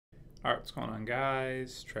Alright, what's going on,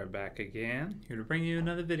 guys? Trev back again, here to bring you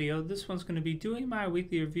another video. This one's going to be doing my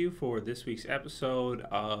weekly review for this week's episode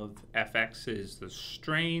of FX's The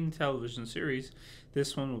Strain television series.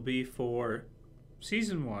 This one will be for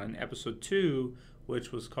Season 1, Episode 2,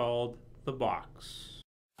 which was called The Box.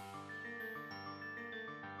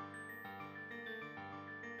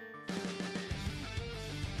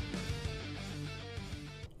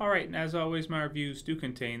 Alright, and as always, my reviews do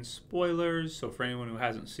contain spoilers, so for anyone who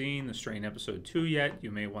hasn't seen The Strain Episode 2 yet, you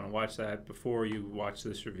may want to watch that before you watch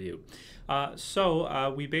this review.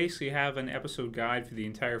 We basically have an episode guide for the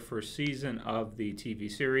entire first season of the TV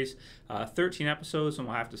series. 13 episodes, and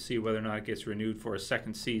we'll have to see whether or not it gets renewed for a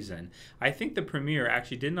second season. I think the premiere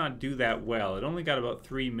actually did not do that well. It only got about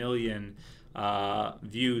 3 million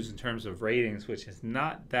views in terms of ratings, which is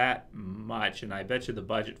not that much, and I bet you the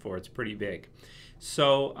budget for it's pretty big.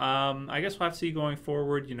 So I guess we'll have to see going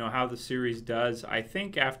forward, how the series does. I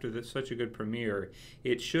think after such a good premiere,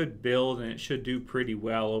 it should build and it should do pretty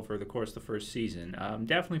well over the course of the first season.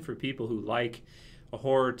 Definitely for people who like the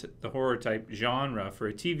horror type genre for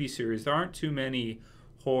a TV series, there aren't too many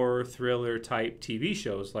horror thriller type TV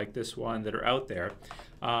shows like this one that are out there.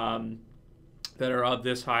 That are of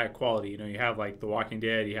this high quality. You have like The Walking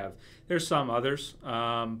Dead, there's some others,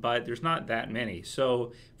 but there's not that many.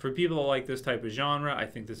 So for people that like this type of genre, I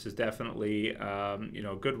think this is definitely a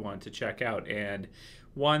good one to check out, and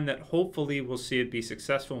one that hopefully we'll see it be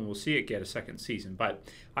successful and we'll see it get a second season. But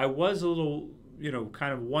I was a little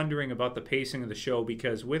kind of wondering about the pacing of the show,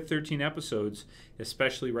 because with 13 episodes,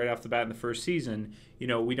 especially right off the bat in the first season,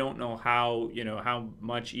 we don't know how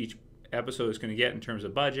much each episode is going to get in terms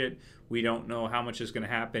of budget. We don't know how much is going to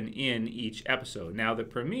happen in each episode. Now, the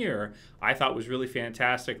premiere I thought was really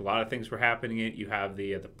fantastic. A lot of things were happening in it. You have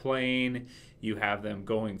the plane, you have them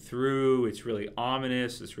going through. It's really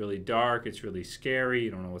ominous, it's really dark, it's really scary.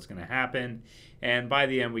 You don't know what's going to happen. And by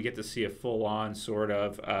the end, we get to see a full-on sort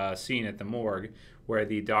of scene at the morgue where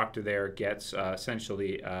the doctor there gets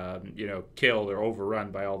essentially killed or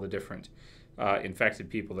overrun by all the different infected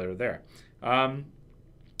people that are there.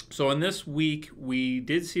 So in this week, we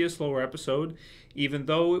did see a slower episode. Even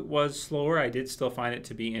though it was slower, I did still find it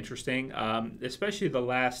to be interesting, especially the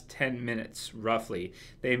last 10 minutes, roughly.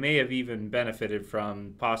 They may have even benefited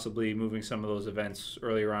from possibly moving some of those events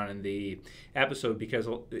earlier on in the episode, because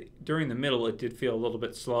during the middle, it did feel a little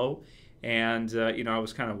bit slow. And, I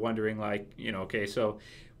was kind of wondering, okay, so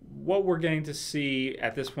what we're getting to see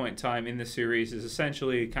at this point in time in the series is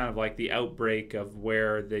essentially kind of like the outbreak of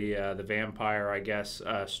where the vampire, I guess,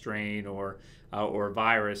 strain or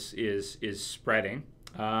virus is spreading,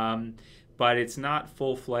 but it's not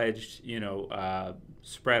full-fledged,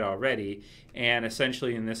 spread already. And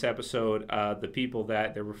essentially in this episode,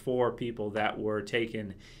 there were 4 people that were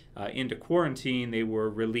taken into quarantine. They were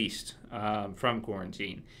released from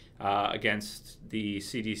quarantine. Against the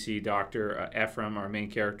CDC doctor, Ephraim, our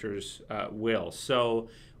main character's will. So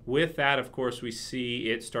with that, of course, we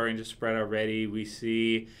see it starting to spread already. We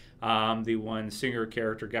see the one singer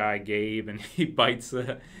character guy, Gabe, and he bites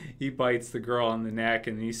the girl on the neck,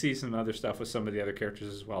 and you see some other stuff with some of the other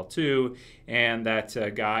characters as well too. And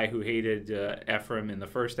that guy who hated Ephraim in the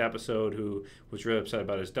first episode, who was really upset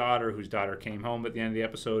about his daughter, whose daughter came home at the end of the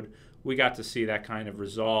episode, we got to see that kind of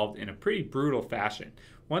resolved in a pretty brutal fashion.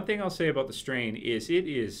 One thing I'll say about The Strain is it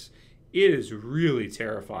is really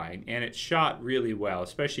terrifying, and it's shot really well,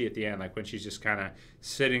 especially at the end, like when she's just kind of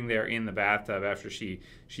sitting there in the bathtub after is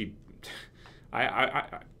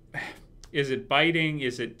it biting?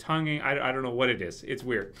 Is it tonguing? I don't know what it is. It's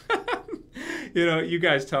weird. You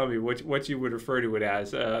guys tell me what you would refer to it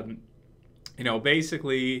as.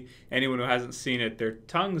 Basically, anyone who hasn't seen it, their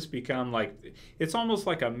tongues become it's almost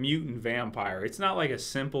like a mutant vampire. It's not like a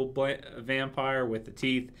simple vampire with the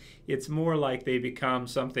teeth. It's more like they become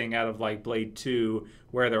something out of like Blade 2,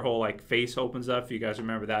 where their whole face opens up. If you guys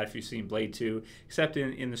remember that, if you've seen Blade 2. Except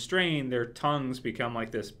in The Strain, their tongues become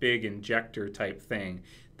like this big injector type thing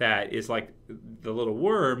that is like the little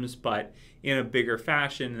worms, but in a bigger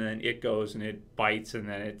fashion. And then it goes and it bites, and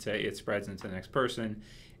then it spreads into the next person.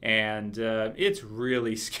 And it's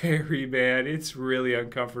really scary, man. It's really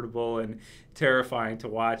uncomfortable and terrifying to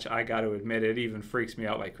watch. I got to admit, it even freaks me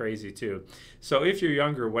out like crazy too. So if you're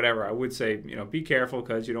younger, whatever, I would say, be careful,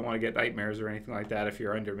 because you don't want to get nightmares or anything like that. If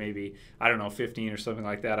you're under maybe, I don't know, 15 or something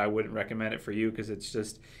like that, I wouldn't recommend it for you, because it's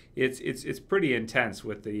just it's pretty intense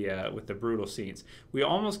with the brutal scenes. We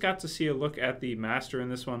almost got to see a look at the master in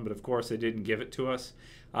this one, but of course they didn't give it to us.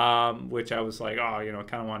 Which I was like, oh,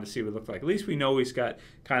 kind of wanted to see what it looked like. At least we know he's got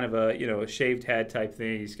kind of a, a shaved head type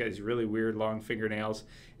thing. He's got these really weird long fingernails,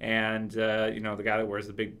 and the guy that wears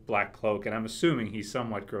the big black cloak, and I'm assuming he's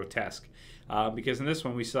somewhat grotesque, because in this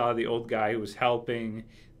one we saw the old guy who was helping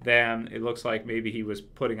them. It looks like maybe he was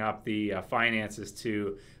putting up the finances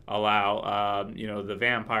to allow the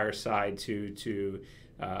vampire side to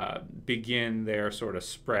begin their sort of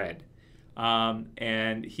spread.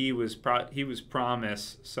 And he was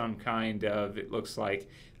promised some kind of, it looks like,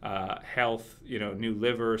 health, new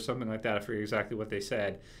liver or something like that. I forget exactly what they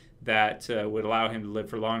said, that would allow him to live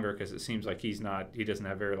for longer, because it seems like he doesn't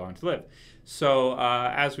have very long to live. So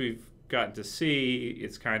as we've gotten to see,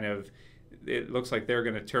 it looks like they're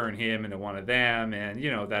going to turn him into one of them, and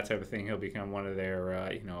that type of thing. He'll become one of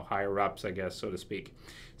their higher ups, I guess, so to speak.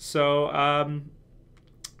 So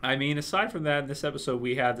aside from that, in this episode,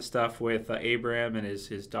 we had the stuff with Abraham and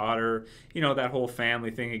his daughter, that whole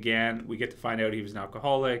family thing again. We get to find out he was an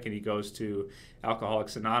alcoholic, and he goes to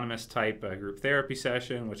Alcoholics Anonymous type group therapy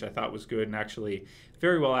session, which I thought was good and actually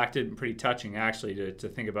very well acted and pretty touching, actually, to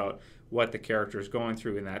think about what the character is going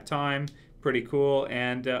through in that time. Pretty cool.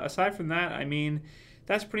 And aside from that,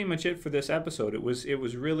 that's pretty much it for this episode. It was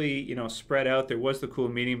really spread out. There was the cool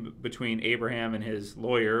meeting between Abraham and his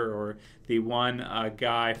lawyer, or the one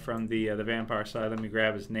guy from the vampire side. Let me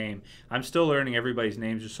grab his name. I'm still learning everybody's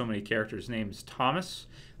names. There's so many characters. His name is Thomas.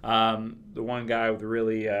 The one guy with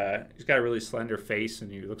he's got a really slender face,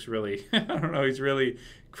 and he looks really I don't know. He's really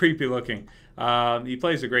creepy looking. He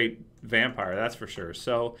plays a great vampire, that's for sure.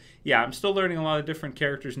 So yeah, I'm still learning a lot of different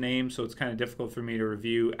characters' names, so it's kind of difficult for me to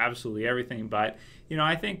review absolutely everything. But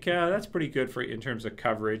I think that's pretty good in terms of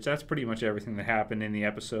coverage. That's pretty much everything that happened in the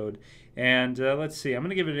episode. And let's see, I'm going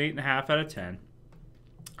to give it an 8.5 out of 10.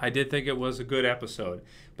 I did think it was a good episode,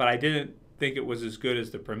 but I didn't think it was as good as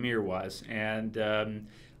the premiere was. And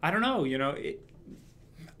I don't know,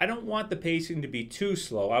 I don't want the pacing to be too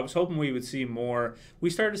slow. I was hoping we would see more. We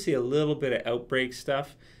started to see a little bit of outbreak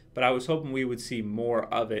stuff, but I was hoping we would see more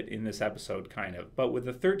of it in this episode, kind of. But with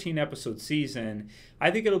the 13-episode season, I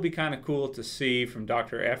think it'll be kind of cool to see from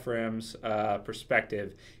Dr. Ephraim's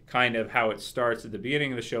perspective, kind of how it starts at the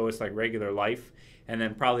beginning of the show. It's like regular life, and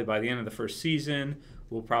then probably by the end of the first season,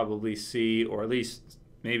 we'll probably see, or at least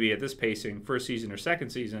maybe at this pacing, first season or second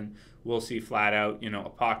season, we'll see flat out,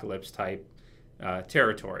 apocalypse type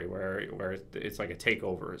territory where it's like a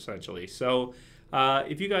takeover, essentially. So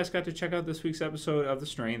if you guys got to check out this week's episode of The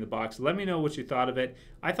Strain, The Box, let me know what you thought of it.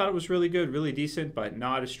 I thought it was really good, really decent, but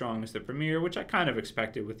not as strong as the premiere, which I kind of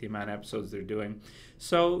expected with the amount of episodes they're doing.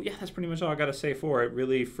 So yeah, that's pretty much all I got to say for it.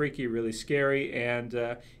 Really freaky, really scary,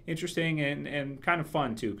 and interesting, and kind of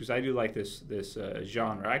fun too, because I do like this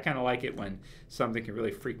genre. I kind of like it when something can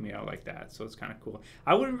really freak me out like that, so it's kind of cool.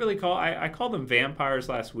 I wouldn't really I called them vampires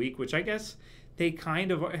last week, which I guess they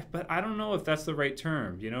kind of are, but I don't know if that's the right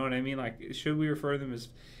term. You know what I mean? Like, should we refer to them as,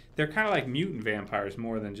 they're kind of like mutant vampires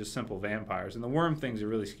more than just simple vampires. And the worm things are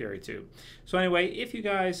really scary too. So anyway, if you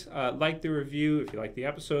guys like the review, if you like the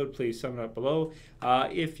episode, please sum it up below.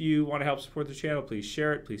 If you want to help support the channel, please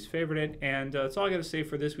share it, please favorite it. And that's all I got to say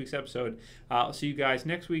for this week's episode. I'll see you guys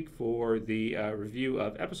next week for the review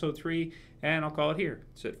of episode 3, and I'll call it here.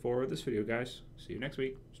 That's it for this video, guys. See you next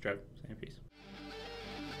week. It's Trev, saying peace.